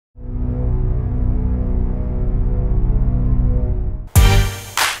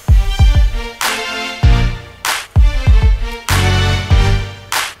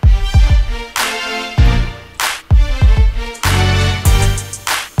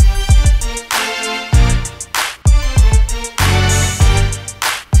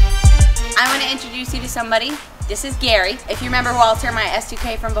introduce you to somebody. This is Gary. If you remember Walter, my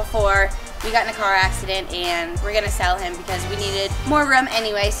S2K from before, we got in a car accident and we're gonna sell him because we needed more room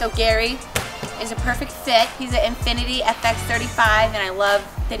anyway. So Gary is a perfect fit. He's an Infiniti FX35 and I love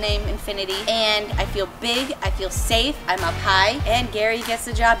the name Infiniti. And I feel big, I feel safe, I'm up high, and Gary gets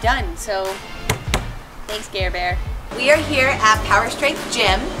the job done. So thanks, Gary Bear. We are here at Power Strength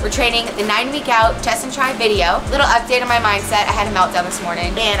Gym. We're training the 9-week out chest and tri video. Little update on my mindset. I had a meltdown this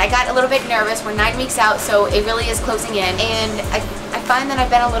morning and I got a little bit nervous. We're 9 weeks out, so it really is closing in. And I find that I've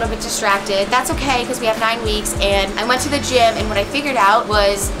been a little bit distracted. That's okay because we have 9 weeks, and I went to the gym, and what I figured out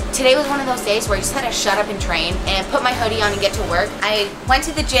was today was one of those days where I just had to shut up and train and put my hoodie on and get to work. I went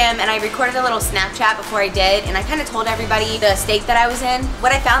to the gym and I recorded a little Snapchat before I did, and I kind of told everybody the state that I was in.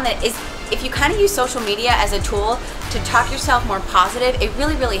 What I found that is if you kind of use social media as a tool to talk yourself more positive, it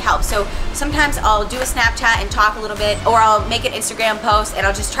really helps. So sometimes I'll do a Snapchat and talk a little bit, or I'll make an Instagram post and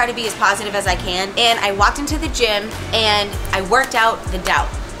I'll just try to be as positive as I can. And I walked into the gym and I worked out the doubt.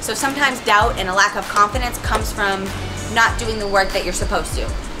 So sometimes doubt and a lack of confidence comes from not doing the work that you're supposed to.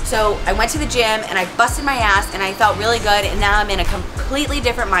 So I went to the gym and I busted my ass and I felt really good, and now I'm in a completely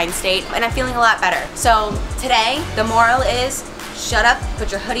different mind state and I'm feeling a lot better. So today the moral is shut up,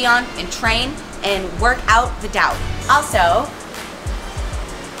 put your hoodie on, and train and work out the doubt. Also,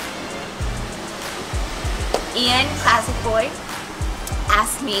 Ian, Classic Boy,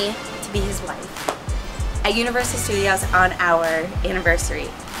 asked me to be his wife at Universal Studios on our anniversary.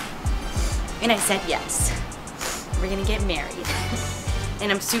 And I said yes. We're gonna get married.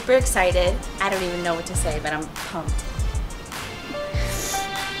 And I'm super excited. I don't even know what to say, but I'm pumped.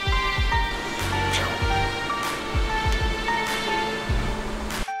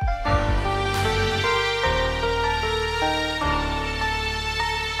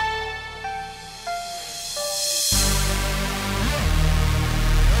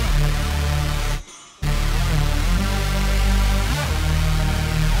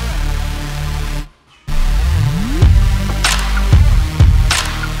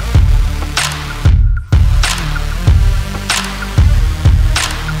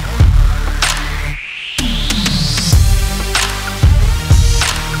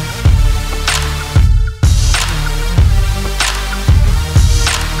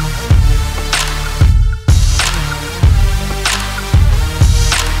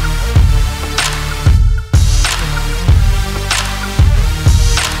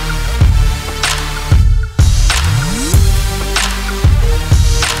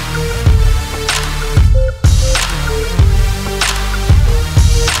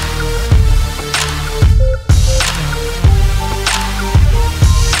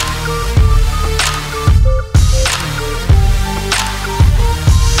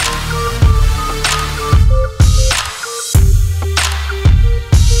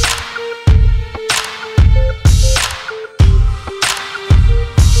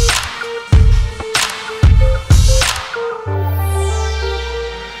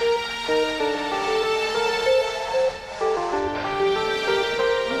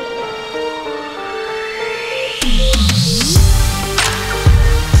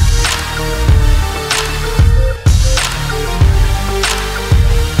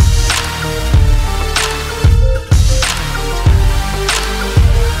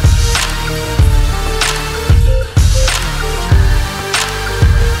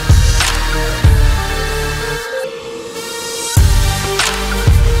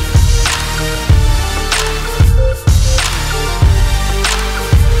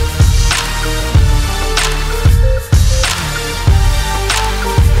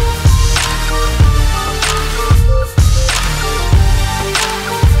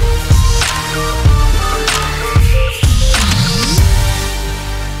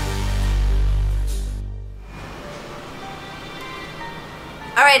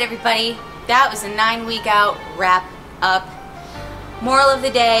 Alright everybody, that was a 9-week out wrap up. Moral of the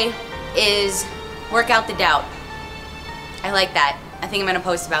day is work out the doubt. I like that. I think I'm going to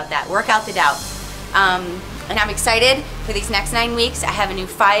post about that. Work out the doubt. And I'm excited for these next 9 weeks. I have a new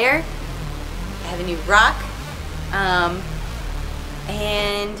fire. I have a new rock.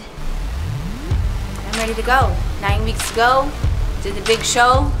 And I'm ready to go. 9 weeks to go. To the big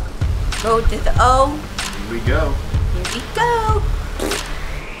show. Road to the O. Here we go. Here we go.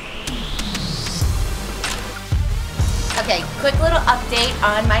 Okay, quick little update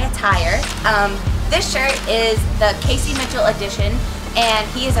on my attire. This shirt is the Casey Mitchell edition, and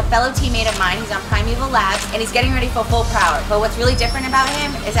he is a fellow teammate of mine. He's on Primeval Labs, and he's getting ready for full power. But what's really different about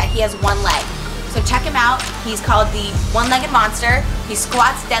him is that he has one leg. So check him out. He's called the One-Legged Monster. He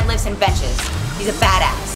squats, deadlifts, and benches. He's a badass.